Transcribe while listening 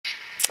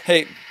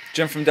Hey,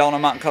 Jim from Delano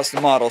Mountain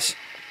Custom Models.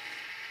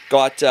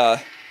 Got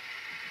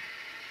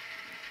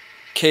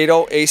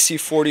Kato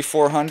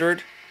AC4400,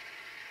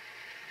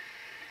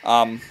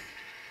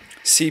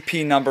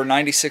 CP number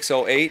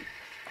 9608,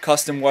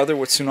 custom weather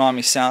with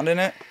Tsunami sound in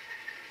it.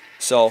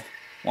 So,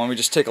 why don't we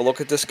just take a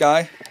look at this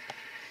guy?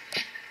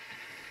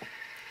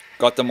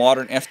 Got the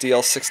modern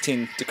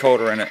FDL16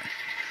 decoder in it.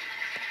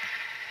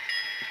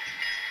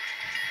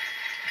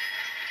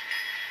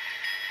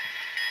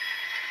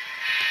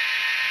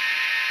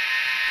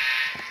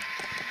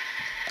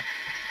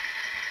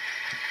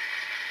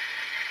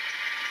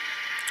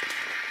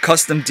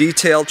 Custom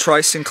detailed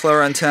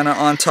tri-Sinclair antenna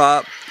on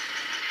top,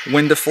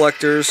 wind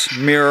deflectors,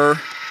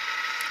 mirror,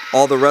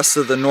 all the rest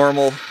of the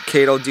normal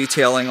Kato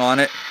detailing on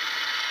it.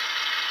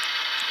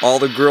 All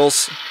the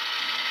grills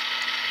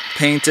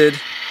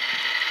painted,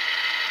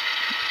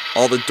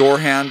 all the door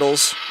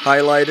handles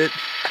highlighted.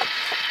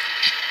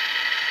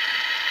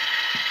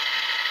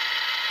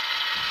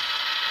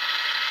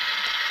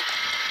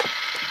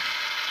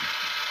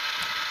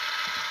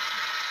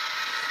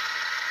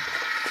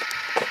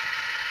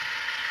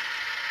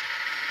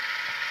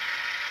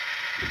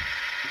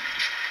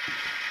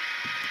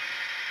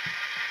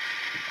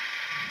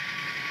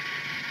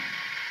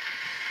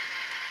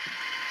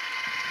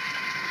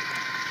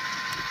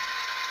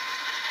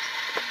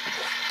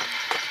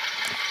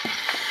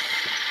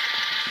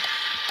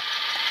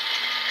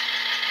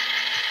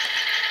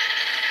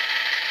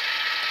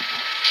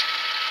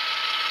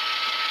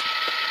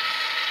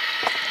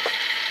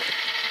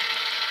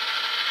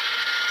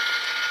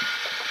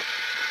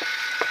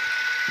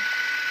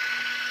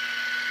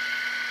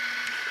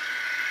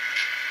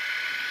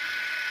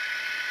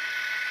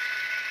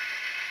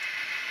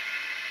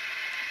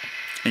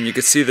 And you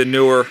can see the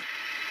newer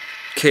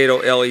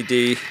Kato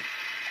LED,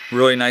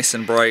 really nice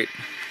and bright.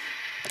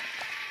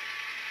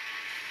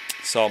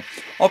 So,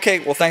 okay,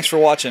 well, thanks for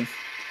watching.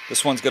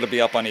 This one's going to be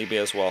up on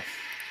eBay as well.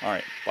 All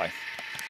right, bye.